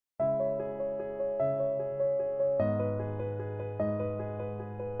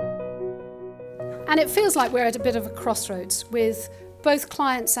And it feels like we're at a bit of a crossroads with both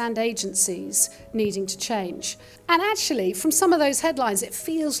clients and agencies needing to change. And actually, from some of those headlines, it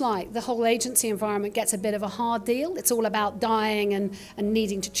feels like the whole agency environment gets a bit of a hard deal. It's all about dying and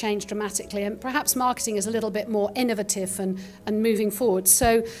needing to change dramatically, and perhaps marketing is a little bit more innovative and moving forward.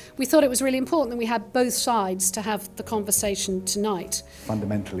 So we thought it was really important that we had both sides to have the conversation tonight.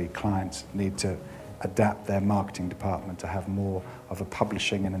 Fundamentally, clients need to adapt their marketing department to have more of a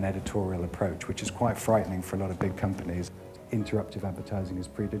publishing and an editorial approach, which is quite frightening for a lot of big companies. Interruptive advertising is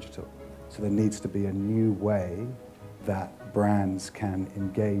pre-digital, so there needs to be a new way that brands can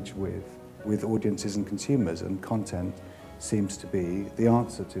engage with audiences and consumers, and content seems to be the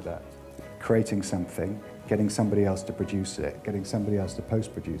answer to that. Creating something, getting somebody else to produce it, getting somebody else to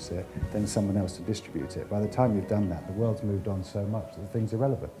post-produce it, then someone else to distribute it. By the time you've done that, the world's moved on so much that the thing's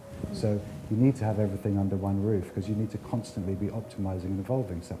irrelevant. So you need to have everything under one roof, because you need to constantly be optimizing and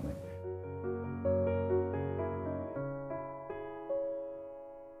evolving something.